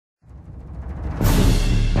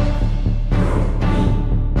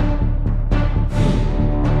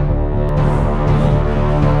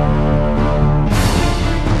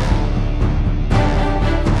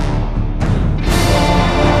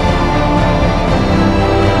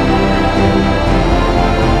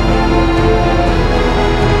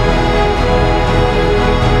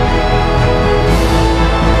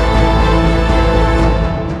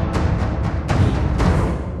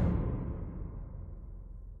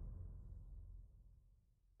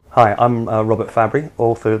Hi, I'm Robert Fabbri,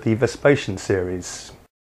 author of the Vespasian series.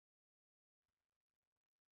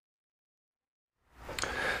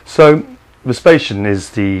 So, Vespasian is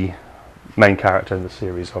the main character in the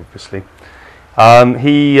series, obviously.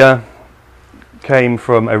 He came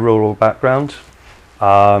from a rural background.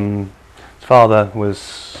 His father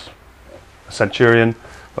was a centurion,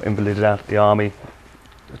 got invalided out of the army,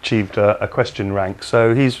 achieved a equestrian rank.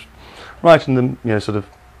 So he's right in the sort of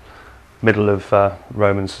middle of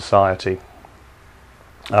Roman society.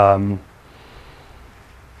 He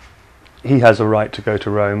has a right to go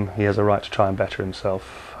to Rome. He has a right to try and better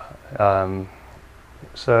himself.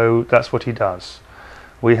 So that's what he does.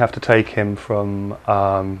 We have to take him from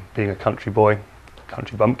being a country boy,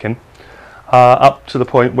 country bumpkin, up to the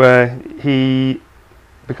point where he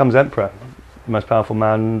becomes emperor, the most powerful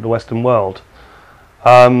man in the Western world.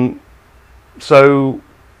 So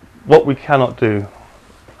what we cannot do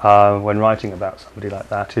when writing about somebody like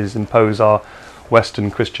that is impose our Western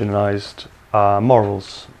Christianized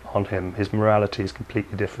morals on him. His morality is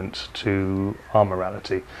completely different to our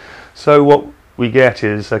morality. So what we get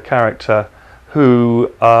is a character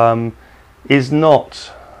who is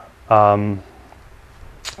not,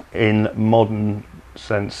 in modern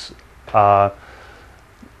sense,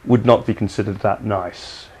 would not be considered that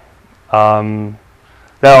nice. There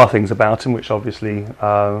are things about him which obviously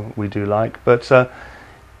we do like, but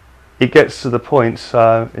it gets to the point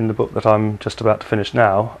in the book that I'm just about to finish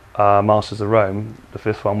now, Masters of Rome, the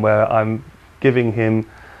fifth one, where I'm giving him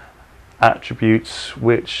attributes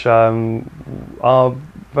which are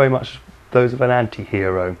very much those of an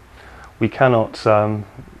anti-hero. We cannot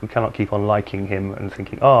keep on liking him and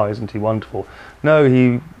thinking, oh, isn't he wonderful? No,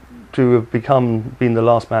 to have been the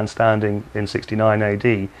last man standing in 69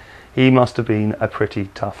 AD, he must have been a pretty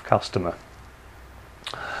tough customer.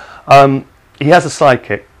 He has a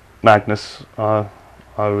sidekick, Magnus. I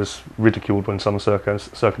was ridiculed in some circles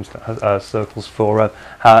for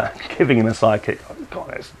giving him a sidekick. Oh,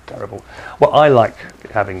 God, that's terrible. Well, I like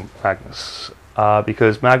having Magnus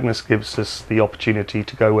because Magnus gives us the opportunity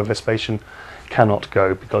to go where Vespasian cannot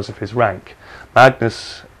go because of his rank.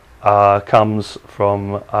 Magnus comes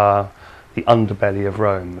from the underbelly of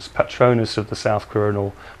Rome. As patronus of the South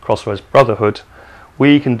Quirinal Crossroads Brotherhood,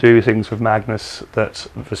 we can do things with Magnus that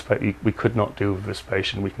we could not do with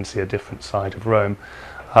Vespasian. We can see a different side of Rome,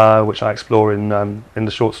 which I explore in the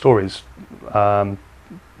short stories.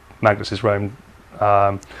 Magnus's Rome,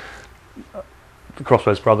 the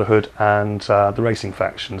Crossroads Brotherhood, and the racing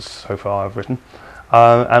factions. So far, I've written,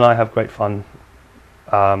 and I have great fun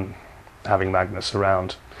having Magnus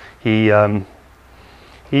around. He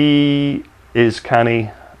is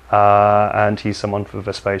canny, and he's someone for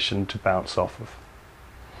Vespasian to bounce off of.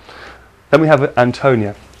 Then we have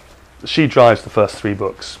Antonia. She drives the first three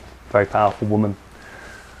books. Very powerful woman,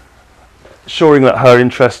 ensuring that her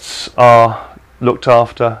interests are looked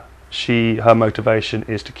after. Her motivation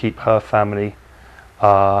is to keep her family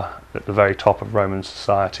at the very top of Roman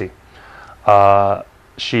society.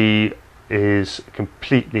 She is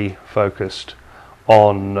completely focused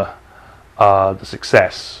on the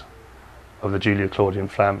success of the Julio-Claudian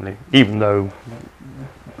family, even though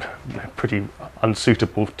they're pretty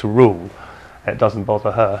unsuitable to rule. It doesn't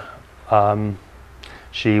bother her.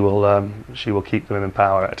 She will keep them in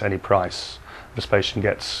power at any price. Vespasian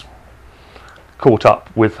gets caught up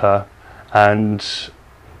with her and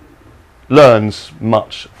learns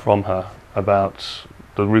much from her about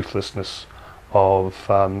the ruthlessness of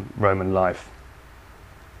Roman life.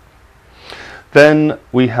 Then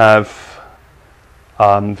we have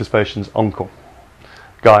Vespasian's uncle,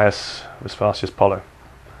 Gaius Vespasius Polo.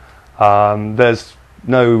 There's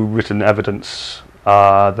no written evidence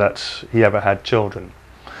that he ever had children,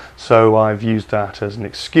 so I've used that as an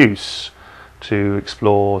excuse to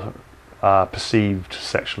explore perceived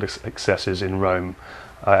sexual excesses in Rome.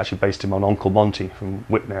 I actually based him on Uncle Monty from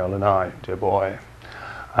Whitnail and I, dear boy.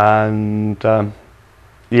 And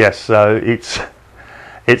yes,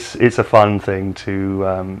 it's a fun thing to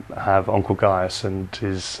have Uncle Gaius and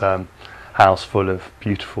his house full of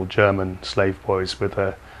beautiful German slave boys with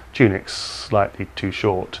their tunics slightly too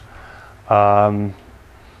short.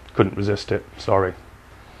 Couldn't resist it, sorry.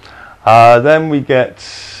 Then we get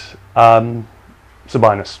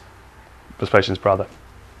Sabinus, Vespasian's brother.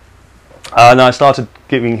 And I started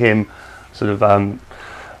giving him sort of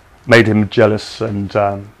made him jealous and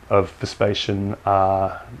of Vespasian,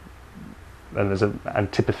 and there's an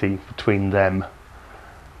antipathy between them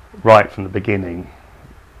right from the beginning.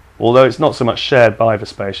 Although it's not so much shared by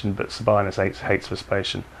Vespasian, but Sabinus hates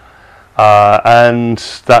Vespasian. And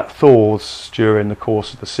that thaws during the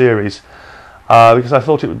course of the series. because I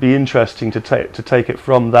thought it would be interesting to take it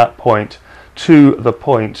from that point to the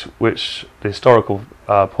point which the historical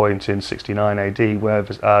point in 69 AD, where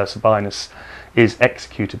Sabinus is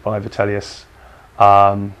executed by Vitellius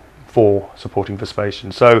for supporting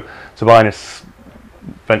Vespasian. So Sabinus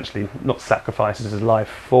eventually not sacrifices his life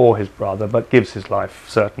for his brother, but gives his life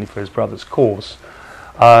certainly for his brother's cause.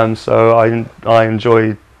 So I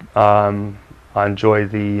enjoy the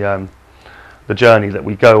journey that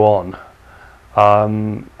we go on,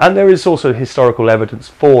 and there is also historical evidence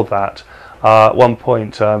for that. At one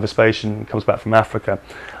point, Vespasian comes back from Africa.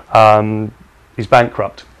 He's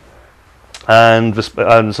bankrupt, and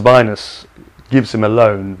Sabinus gives him a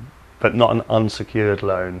loan, but not an unsecured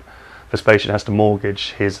loan. Vespasian has to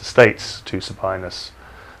mortgage his estates to Sabinus.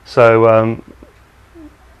 So,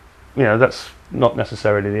 that's not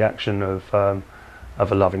necessarily the action of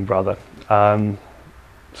a loving brother.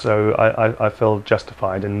 So I feel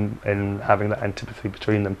justified in having that antipathy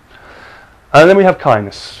between them. And then we have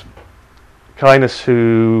Cainus. Cainus,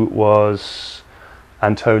 who was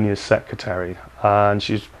Antonia's secretary, and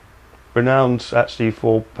she's renowned actually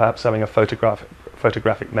for perhaps having a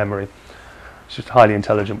photographic memory. She's a highly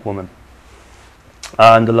intelligent woman,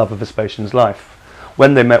 and the love of Vespasian's life.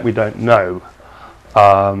 When they met, we don't know.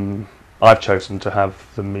 I've chosen to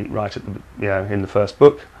have them meet right at the in the first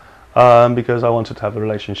book, because I wanted to have the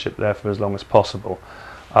relationship there for as long as possible.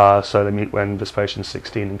 So they meet when Vespasian's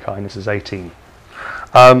 16 and Cainus is 18.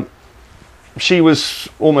 She was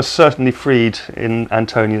almost certainly freed in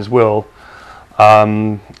Antonia's will.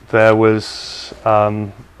 There was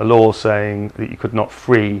a law saying that you could not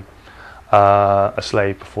free a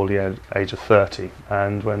slave before the age of 30,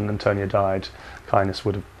 and when Antonia died, Cainus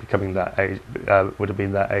would have been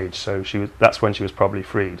that age. So that's when she was probably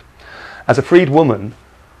freed. As a freed woman,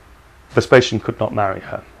 Vespasian could not marry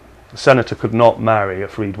her. The senator could not marry a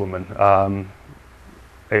freed woman.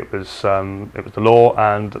 It was the law,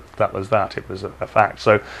 and that was that. It was a fact.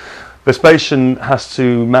 So Vespasian has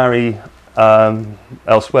to marry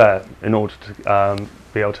elsewhere in order to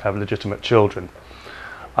be able to have legitimate children.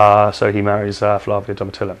 So he marries Flavia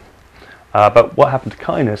Domitilla. But what happened to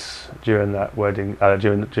Cainus during that wedding,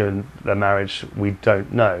 during their marriage, we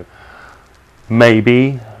don't know.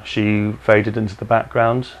 Maybe she faded into the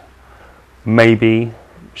background. Maybe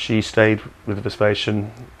she stayed with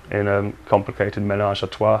Vespasian in a complicated ménage à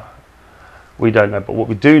trois. We don't know, but what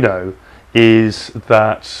we do know is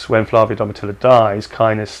that when Flavia Domitilla dies,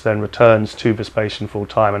 Cainus then returns to Vespasian full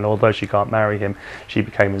time, and although she can't marry him, she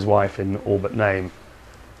became his wife in all but name.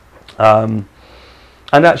 And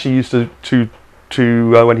actually used to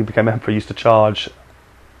when he became emperor, used to charge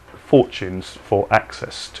fortunes for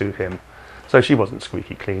access to him. So she wasn't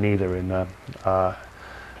squeaky clean either in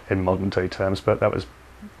modern day terms, but that was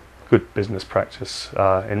good business practice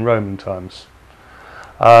in Roman times.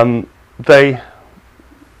 They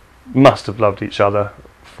must have loved each other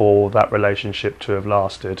for that relationship to have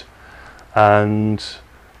lasted, and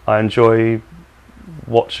I enjoy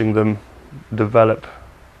watching them develop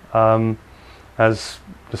as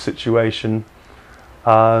the situation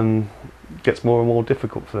gets more and more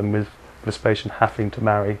difficult for them, with Vespasian having to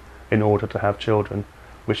marry in order to have children,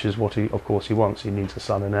 which is what of course he wants. He needs a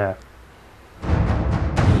son and heir.